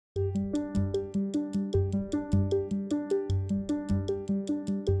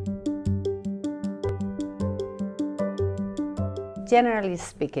Generally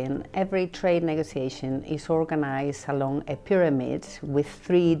speaking, every trade negotiation is organized along a pyramid with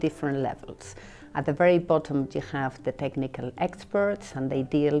 3 different levels. At the very bottom you have the technical experts, and they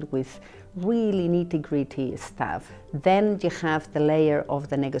deal with really nitty-gritty stuff. Then you have the layer of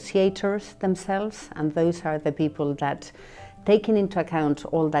the negotiators themselves, and those are the people that, taking into account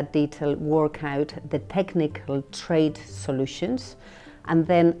all that detail, work out the technical trade solutions. And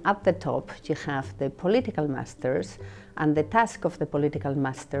then at the top you have the political masters, and the task of the political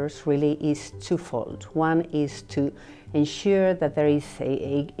masters really is twofold. One is to ensure that there is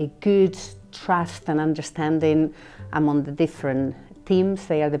a good trust and understanding among the different teams.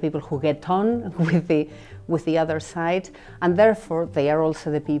 They are the people who get on with the other side, and therefore they are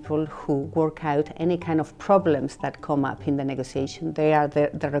also the people who work out any kind of problems that come up in the negotiation. They are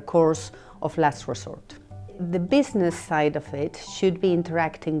the recourse of last resort. The business side of it should be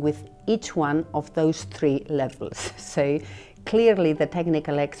interacting with each one of those 3 levels. So clearly the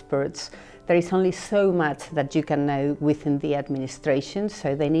technical experts, there is only so much that you can know within the administration,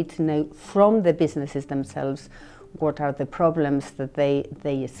 so they need to know from the businesses themselves what are the problems that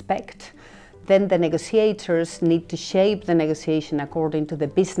they expect. Then the negotiators need to shape the negotiation according to the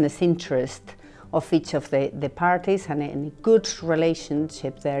business interest of each of the parties, and a good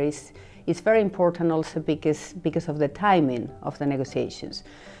relationship there is very important also because of the timing of the negotiations.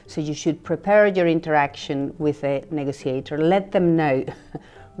 So you should prepare your interaction with a negotiator, let them know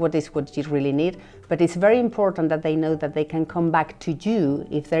what you really need, but it's very important that they know that they can come back to you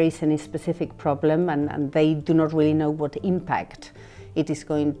if there is any specific problem and they do not really know what impact it is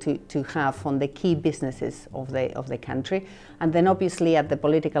going to have on the key businesses of the country. And then obviously at the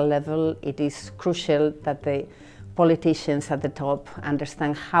political level it is crucial that the politicians at the top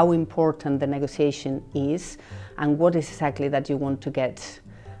understand how important the negotiation is and what is exactly that you want to get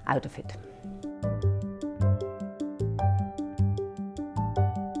out of it.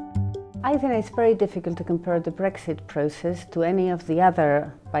 I think it's very difficult to compare the Brexit process to any of the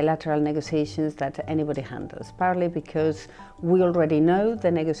other bilateral negotiations that anybody handles, partly because we already know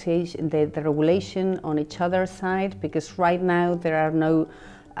the negotiation, the regulation on each other's side, because right now there are no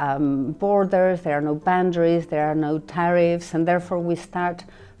borders, there are no boundaries, there are no tariffs, and therefore we start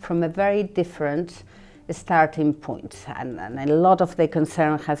from a very different starting point. And a lot of the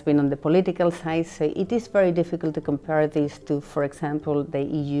concern has been on the political side, so it is very difficult to compare this to, for example, the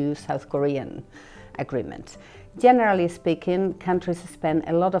EU-South Korean agreement. Generally speaking, countries spend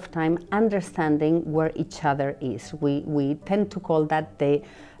a lot of time understanding where each other is. We tend to call that the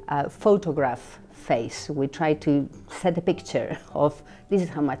photograph phase. We try to set a picture of this is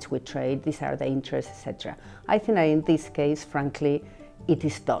how much we trade, these are the interests, etc. I think that in this case, frankly, it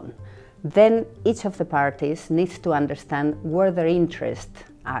is done. Then each of the parties needs to understand where their interests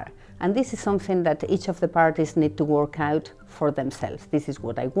are. And this is something that each of the parties need to work out for themselves. This is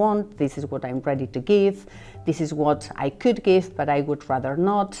what I want, this is what I'm ready to give, this is what I could give but I would rather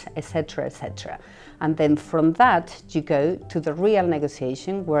not, etc., etc. And then from that you go to the real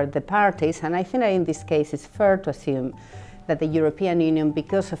negotiation where the parties, and I think that in this case it's fair to assume that the European Union,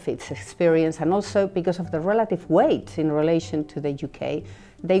 because of its experience and also because of the relative weight in relation to the UK,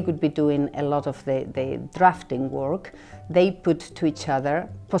 they would be doing a lot of the drafting work. They put to each other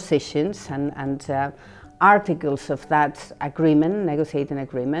positions and articles of that agreement, negotiating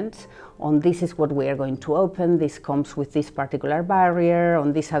agreement, on this is what we are going to open, this comes with this particular barrier,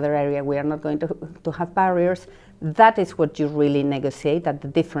 on this other area we are not going to have barriers. That is what you really negotiate at the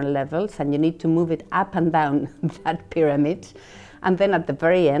different levels, and you need to move it up and down that pyramid. And then at the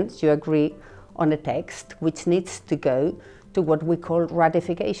very end you agree on a text which needs to go to what we call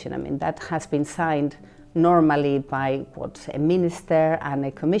ratification. I mean, that has been signed normally by a minister and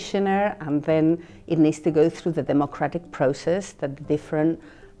a commissioner, and then it needs to go through the democratic process that the different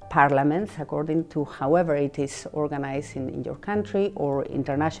parliaments, according to however it is organized in your country or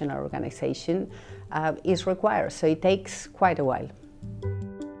international organization, is required. So it takes quite a while.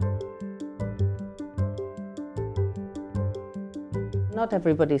 Not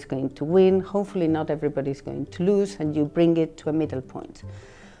everybody is going to win, hopefully not everybody is going to lose, and you bring it to a middle point.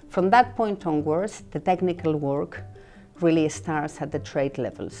 From that point onwards, the technical work really starts at the trade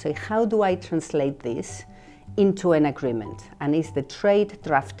level. So how do I translate this into an agreement? And it's the trade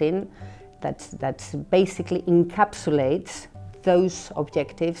drafting that basically encapsulates those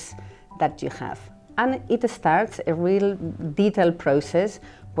objectives that you have. And it starts a real detailed process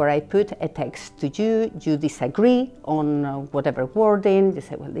where I put a text to you, you disagree on whatever wording, you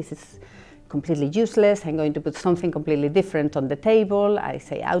say, well, this is completely useless, I'm going to put something completely different on the table, I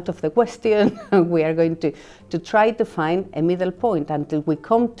say out of the question. We are going to try to find a middle point until we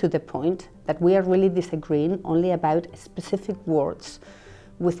come to the point that we are really disagreeing only about specific words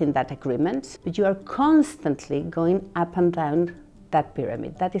within that agreement, but you are constantly going up and down that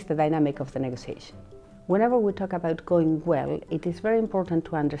pyramid. That is the dynamic of the negotiation. Whenever we talk about going well, it is very important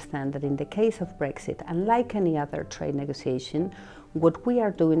to understand that in the case of Brexit, unlike any other trade negotiation, what we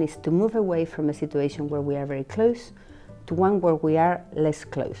are doing is to move away from a situation where we are very close to one where we are less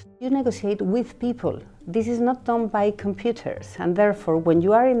close. You negotiate with people. This is not done by computers, and therefore when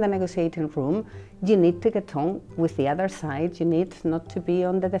you are in the negotiating room, you need to get on with the other side, you need not to be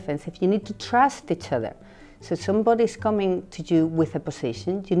on the defensive, you need to trust each other. So somebody is coming to you with a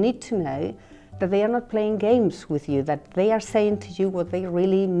position, you need to know that they are not playing games with you, that they are saying to you what they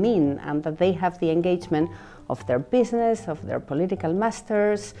really mean, and that they have the engagement of their business, of their political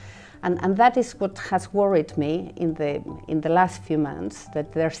masters. And that is what has worried me in the last few months,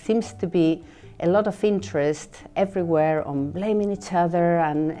 that there seems to be a lot of interest everywhere on blaming each other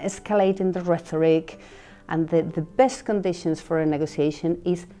and escalating the rhetoric. And the best conditions for a negotiation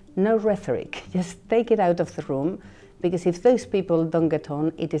is no rhetoric. Just take it out of the room, because if those people don't get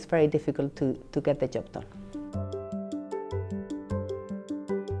on, it is very difficult to get the job done.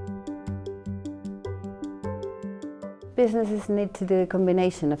 Businesses need to do a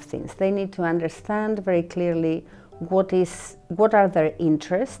combination of things. They need to understand very clearly what are their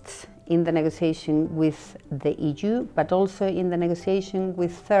interests in the negotiation with the EU, but also in the negotiation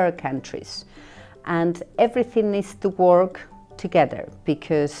with third countries. And everything needs to work together,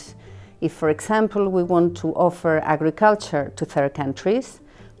 because if, for example, we want to offer agriculture to third countries,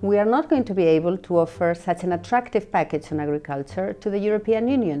 we are not going to be able to offer such an attractive package on agriculture to the European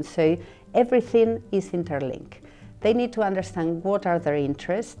Union. So everything is interlinked. They need to understand what are their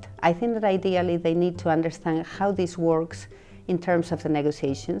interests. I think that ideally they need to understand how this works in terms of the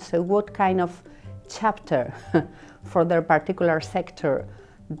negotiations. So what kind of chapter for their particular sector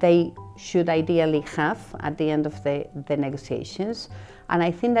they should ideally have at the end of the negotiations. And I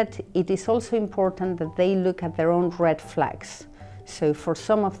think that it is also important that they look at their own red flags. So for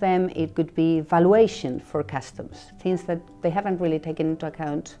some of them it could be valuation for customs, things that they haven't really taken into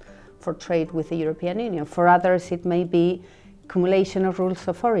account for trade with the European Union. For others it may be accumulation of rules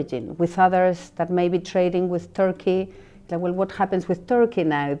of origin. With others that may be trading with Turkey, like, well, what happens with Turkey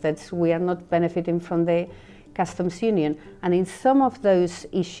now that we are not benefiting from the customs union? And in some of those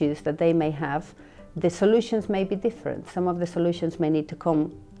issues that they may have, the solutions may be different. Some of the solutions may need to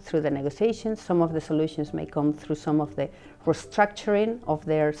come through the negotiations, some of the solutions may come through some of the restructuring of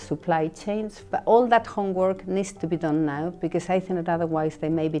their supply chains. But all that homework needs to be done now, because I think that otherwise they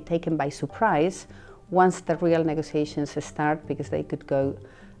may be taken by surprise once the real negotiations start, because they could go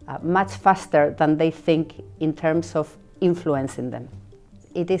much faster than they think in terms of influencing them.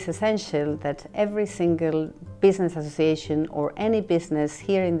 It is essential that every single business association or any business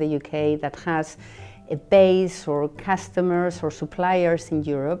here in the UK that has a base or customers or suppliers in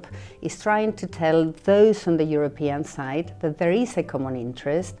Europe is trying to tell those on the European side that there is a common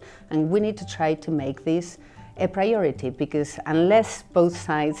interest, and we need to try to make this a priority, because unless both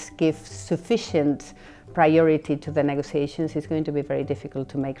sides give sufficient priority to the negotiations, it's going to be very difficult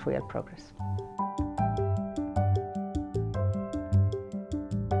to make real progress.